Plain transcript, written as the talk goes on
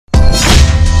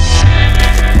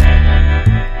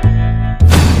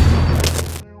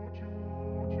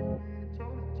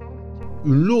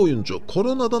Ünlü oyuncu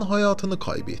koronadan hayatını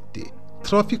kaybetti.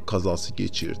 Trafik kazası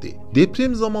geçirdi.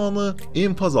 Deprem zamanı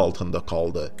enkaz altında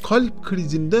kaldı. Kalp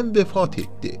krizinden vefat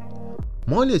etti.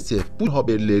 Maalesef bu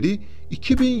haberleri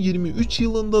 2023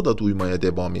 yılında da duymaya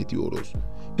devam ediyoruz.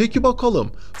 Peki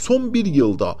bakalım son bir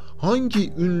yılda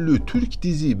hangi ünlü Türk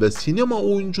dizi ve sinema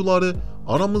oyuncuları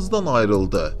aramızdan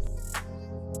ayrıldı?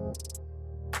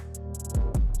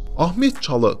 Ahmet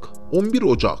Çalık 11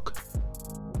 Ocak,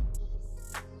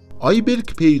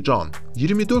 Ayberk Peycan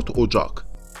 24 Ocak,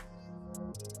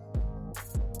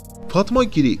 Fatma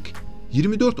Girik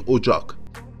 24 Ocak,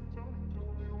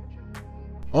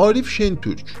 Arif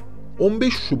Şentürk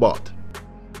 15 Şubat,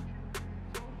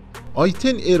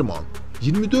 Ayten Erman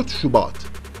 24 Şubat,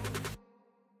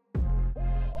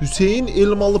 Hüseyin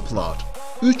Elmalıpınar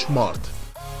 3 Mart,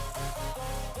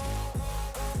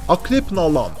 Akrep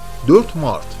Nalan 4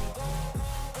 Mart,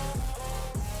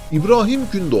 İbrahim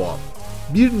Gündoğan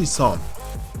 1 Nisan,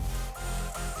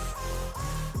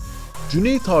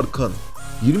 Cüneyt Arkın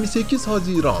 28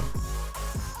 Haziran,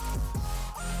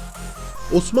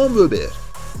 Osman Vöber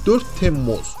 4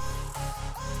 Temmuz,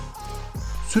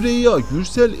 Süreyya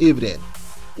Gürsel Evren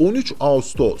 13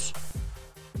 Ağustos,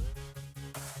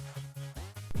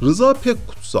 Rıza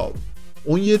Pekkutsal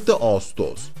 17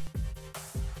 Ağustos,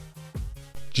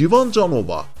 Civan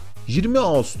Canova 20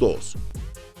 Ağustos,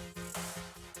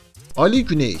 Ali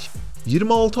Güney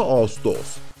 26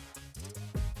 Ağustos,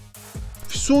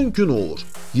 Füsun Günuğur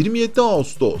 27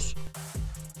 Ağustos,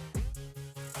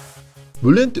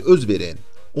 Bülent Özveren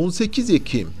 18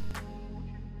 Ekim,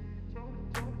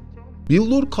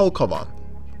 Billur Kalkavan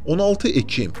 16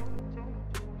 Ekim,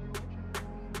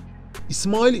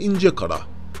 İsmail İncekara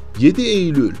 7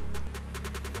 Eylül,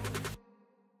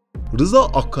 Rıza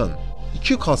Akın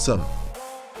 2 Kasım,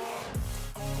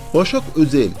 Başak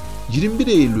Özel 21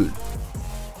 Eylül,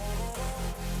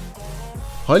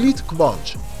 Halit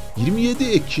Kıvanç 27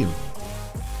 Ekim,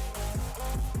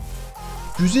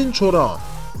 Güzin Çoran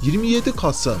 27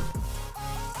 Kasım,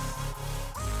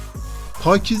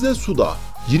 Pakize Suda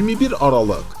 21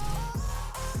 Aralık,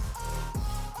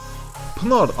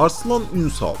 Pınar Arslan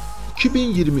Ünsal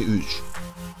 2023,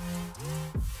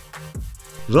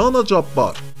 Rana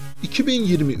Cabbar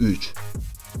 2023,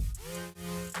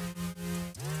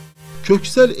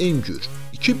 Köksel Engür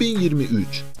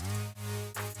 2023,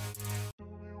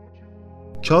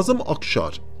 Kazım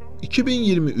Akşar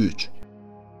 2023,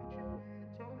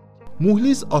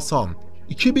 Muhlis Asan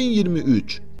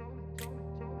 2023,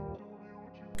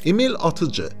 Emel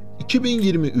Atıcı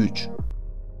 2023,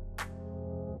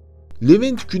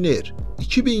 Levent Güner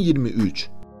 2023,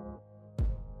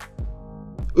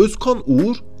 Özkan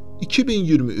Uğur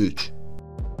 2023.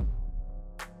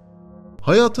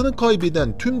 Hayatını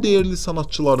kaybeden tüm değerli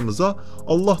sanatçılarımıza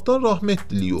Allah'tan rahmet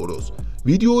diliyoruz.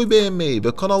 Videoyu beğenmeyi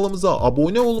ve kanalımıza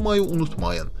abone olmayı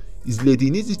unutmayın.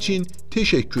 İzlediğiniz için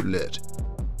teşekkürler.